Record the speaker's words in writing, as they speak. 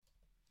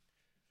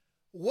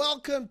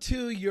Welcome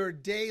to your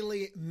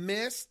Daily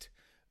M.I.S.T.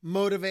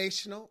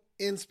 Motivational,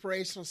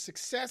 Inspirational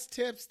Success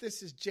Tips.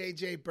 This is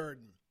JJ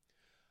Burden.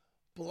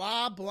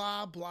 Blah,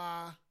 blah,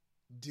 blah,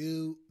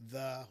 do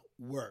the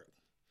work.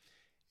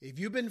 If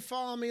you've been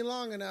following me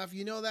long enough,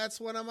 you know that's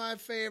one of my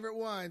favorite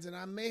ones, and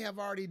I may have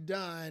already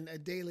done a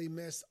Daily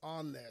M.I.S.T.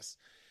 on this.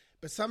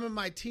 But some of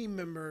my team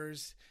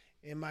members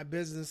in my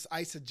business,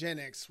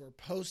 Isogenics, were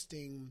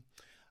posting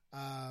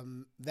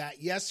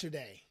that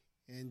yesterday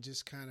and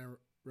just kind of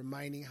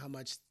reminding how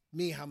much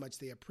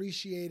they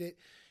appreciate it.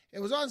 It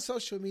was on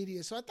social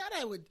media, so I thought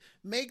I would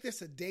make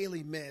this a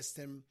daily mist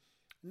and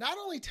not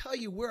only tell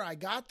you where I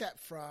got that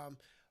from,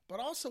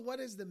 but also what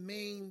is the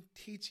main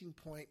teaching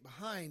point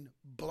behind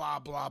blah,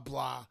 blah,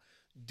 blah,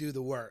 do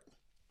the work.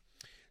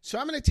 So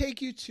I'm going to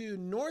take you to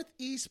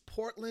Northeast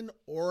Portland,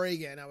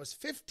 Oregon. I was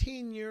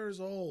 15 years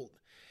old,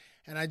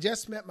 and I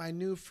just met my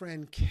new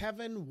friend,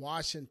 Kevin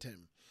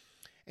Washington.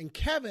 And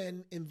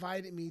Kevin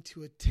invited me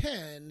to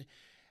attend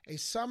a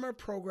summer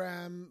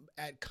program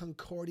at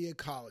Concordia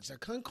College. Now,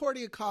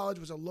 Concordia College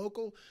was a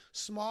local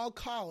small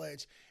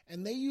college,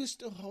 and they used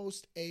to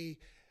host it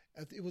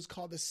was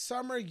called the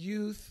Summer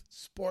Youth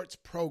Sports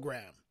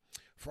Program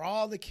for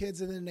all the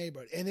kids in the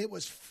neighborhood, and it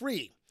was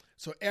free,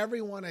 so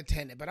everyone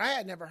attended. But I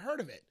had never heard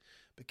of it,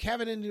 but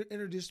Kevin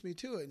introduced me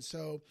to it, and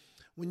so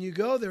when you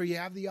go there, you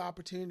have the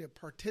opportunity to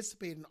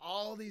participate in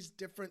all these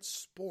different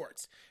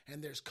sports,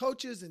 and there's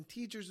coaches and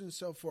teachers and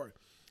so forth.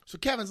 So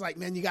Kevin's like,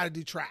 man, you got to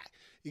do track.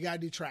 You got to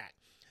do track.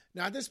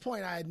 Now, at this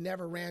point, I had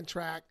never ran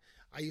track.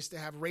 I used to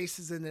have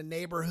races in the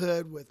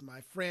neighborhood with my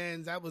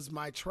friends. That was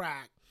my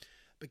track.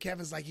 But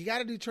Kevin's like, you got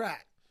to do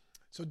track.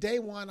 So day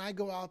one, I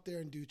go out there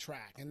and do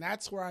track. And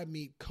that's where I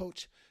meet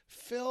Coach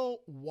Phil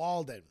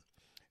Walden.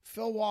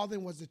 Phil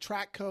Walden was the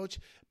track coach,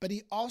 but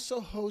he also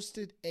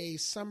hosted a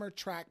summer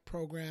track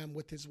program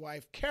with his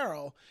wife,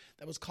 Carol,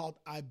 that was called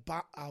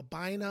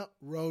Albina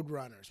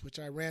Roadrunners, which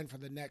I ran for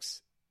the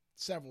next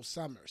several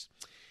summers.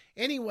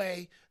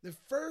 Anyway, the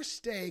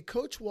first day,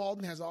 Coach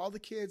Walden has all the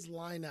kids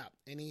line up,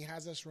 and he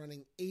has us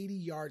running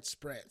 80-yard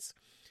sprints.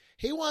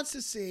 He wants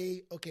to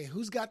see, okay,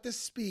 who's got the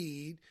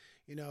speed,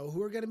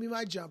 who are going to be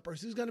my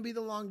jumpers, who's going to be the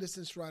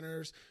long-distance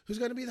runners, who's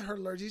going to be the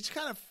hurdlers. He's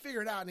kind of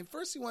figured out, and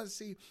first he wants to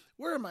see,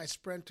 where are my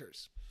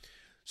sprinters?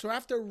 So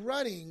after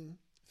running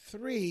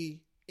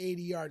 3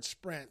 80-yard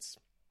sprints,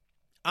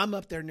 I'm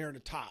up there near the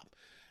top,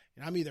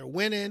 and I'm either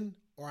winning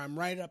or I'm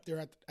right up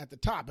there at the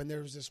top. And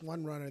there was this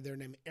one runner there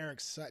named Eric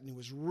Sutton who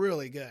was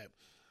really good.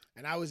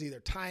 And I was either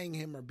tying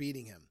him or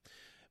beating him.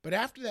 But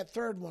after that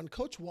third one,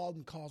 Coach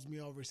Walden calls me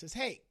over. He says,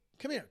 hey,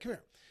 come here.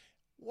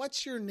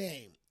 What's your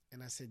name?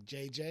 And I said,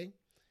 JJ. He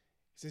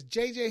says,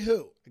 JJ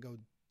who? I go,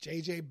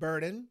 JJ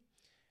Burden.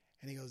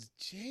 And he goes,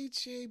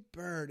 JJ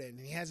Burden.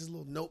 And he has his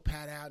little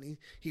notepad out and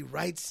he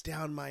writes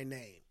down my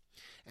name.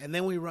 And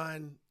then we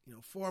run,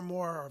 4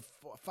 more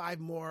or 5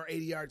 more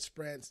 80-yard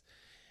sprints.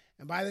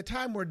 And by the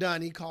time we're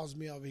done, he calls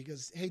me over. He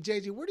goes, hey,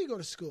 JJ, where do you go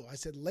to school? I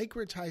said, Lake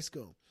Ridge High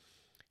School.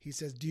 He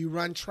says, do you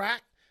run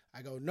track?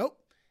 I go, nope.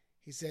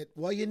 He said,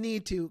 well, you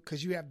need to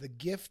because you have the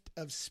gift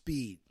of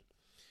speed.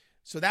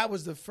 So that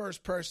was the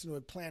first person who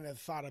had planted the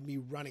thought of me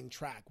running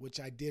track,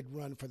 which I did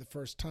run for the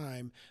first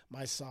time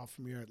my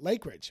sophomore year at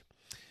Lake Ridge.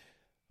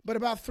 But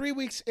about 3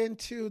 weeks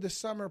into the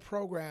summer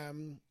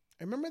program,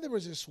 I remember there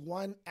was this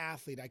one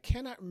athlete. I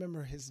cannot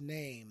remember his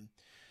name.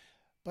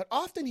 But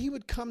often he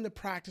would come to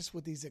practice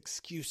with these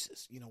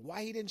excuses,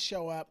 why he didn't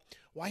show up,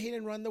 why he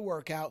didn't run the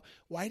workout,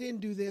 why he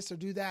didn't do this or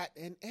do that.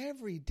 And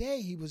every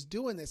day he was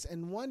doing this.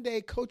 And one day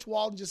Coach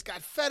Walden just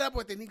got fed up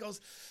with it. And he goes,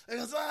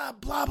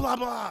 blah, blah,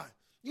 blah.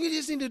 You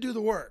just need to do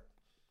the work.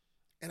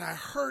 And I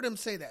heard him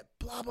say that,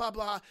 blah, blah,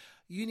 blah.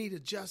 You need to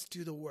just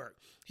do the work.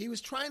 He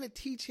was trying to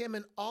teach him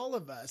and all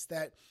of us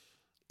that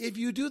if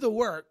you do the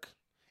work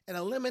and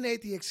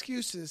eliminate the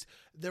excuses,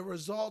 the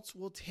results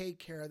will take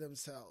care of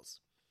themselves.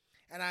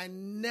 And I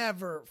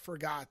never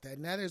forgot that.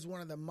 And that is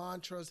one of the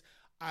mantras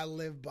I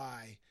live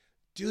by.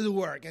 Do the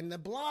work. And the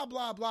blah,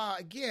 blah, blah,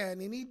 again,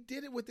 and he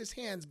did it with his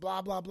hands,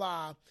 blah, blah,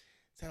 blah,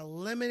 to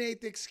eliminate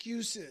the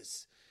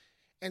excuses.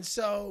 And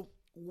so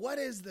what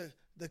is the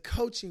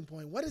coaching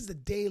point? What is the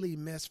daily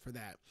miss for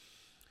that?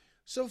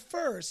 So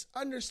first,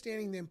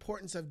 understanding the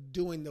importance of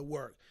doing the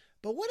work.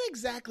 But what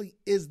exactly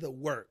is the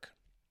work?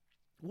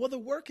 Well, the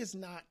work is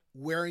not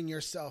wearing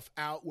yourself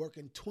out,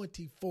 working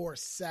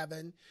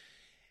 24/7,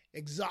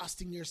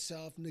 exhausting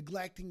yourself,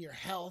 neglecting your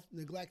health,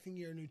 neglecting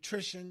your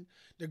nutrition,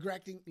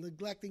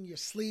 neglecting your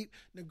sleep,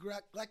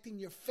 neglecting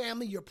your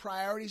family, your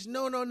priorities.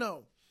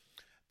 No.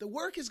 The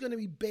work is going to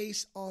be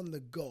based on the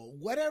goal.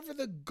 Whatever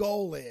the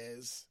goal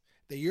is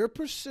that you're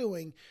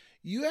pursuing,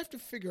 you have to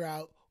figure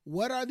out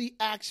what are the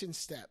action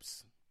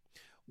steps.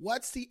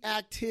 What's the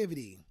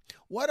activity?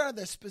 What are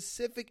the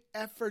specific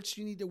efforts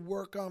you need to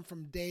work on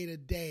from day to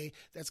day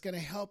that's going to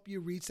help you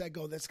reach that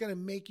goal, that's going to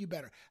make you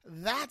better?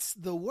 That's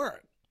the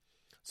work.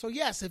 So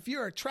yes, if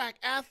you're a track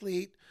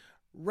athlete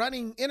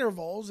running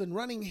intervals and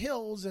running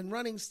hills and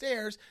running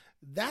stairs,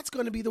 that's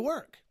going to be the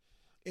work.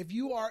 If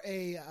you are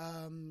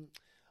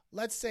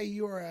let's say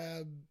you're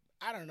a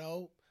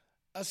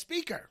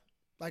speaker,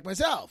 Like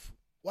myself,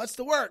 what's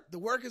the work? The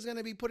work is going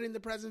to be putting the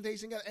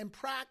presentation together and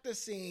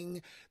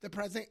practicing the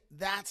present.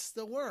 That's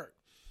the work.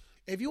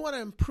 If you want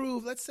to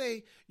improve, let's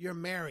say you're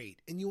married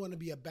and you want to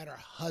be a better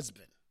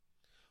husband.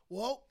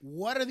 Well,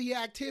 what are the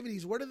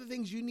activities? What are the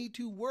things you need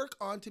to work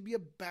on to be a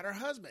better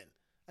husband?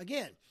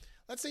 Again,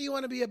 let's say you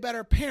want to be a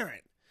better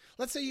parent.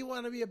 Let's say you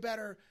want to be a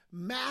better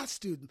math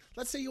student.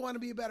 Let's say you want to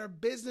be a better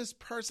business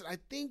person. I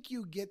think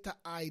you get the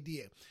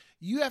idea.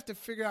 You have to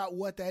figure out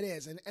what that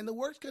is. And the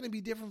work's going to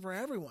be different for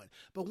everyone.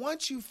 But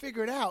once you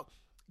figure it out,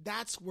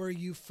 that's where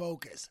you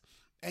focus.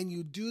 And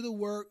you do the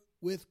work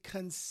with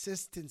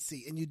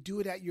consistency. And you do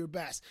it at your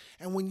best.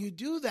 And when you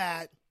do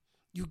that,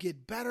 you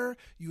get better,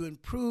 you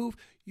improve,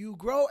 you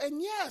grow.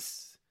 And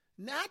yes,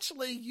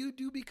 naturally, you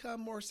do become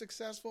more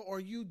successful, or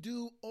you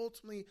do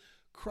ultimately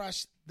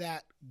crush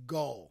that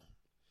goal.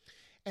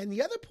 And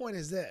the other point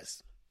is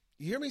this.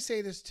 You hear me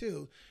say this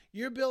too.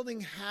 You're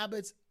building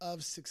habits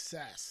of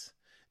success.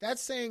 That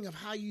saying of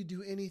how you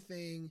do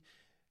anything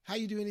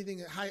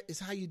is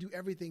how you do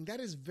everything. That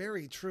is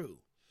very true.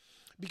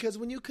 Because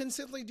when you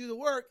consistently do the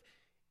work,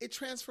 it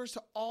transfers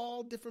to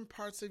all different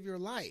parts of your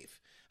life.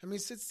 I mean,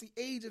 since the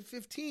age of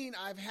 15,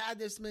 I've had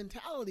this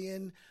mentality.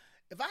 And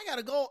if I got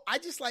a goal, I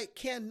just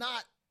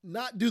cannot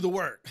not do the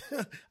work.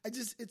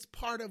 It's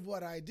part of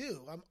what I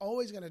do. I'm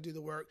always going to do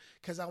the work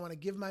because I want to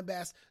give my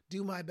best,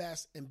 do my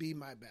best, and be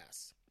my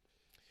best.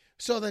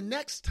 So the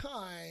next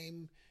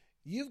time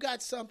you've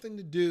got something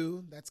to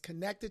do that's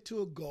connected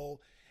to a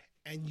goal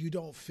and you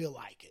don't feel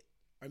like it,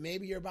 or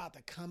maybe you're about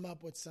to come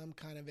up with some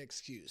kind of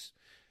excuse,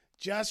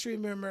 just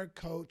remember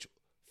Coach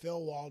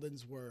Phil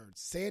Walden's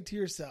words. Say it to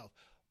yourself,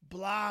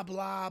 blah,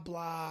 blah,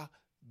 blah,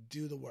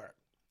 do the work.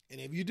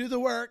 And if you do the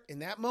work in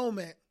that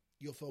moment,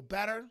 you'll feel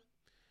better.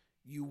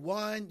 You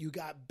won, you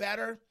got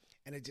better,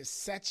 and it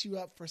just sets you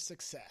up for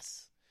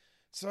success.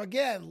 So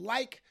again,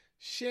 like,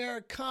 share,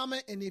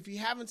 comment, and if you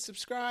haven't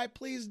subscribed,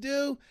 please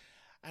do.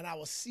 And I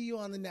will see you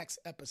on the next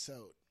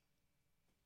episode.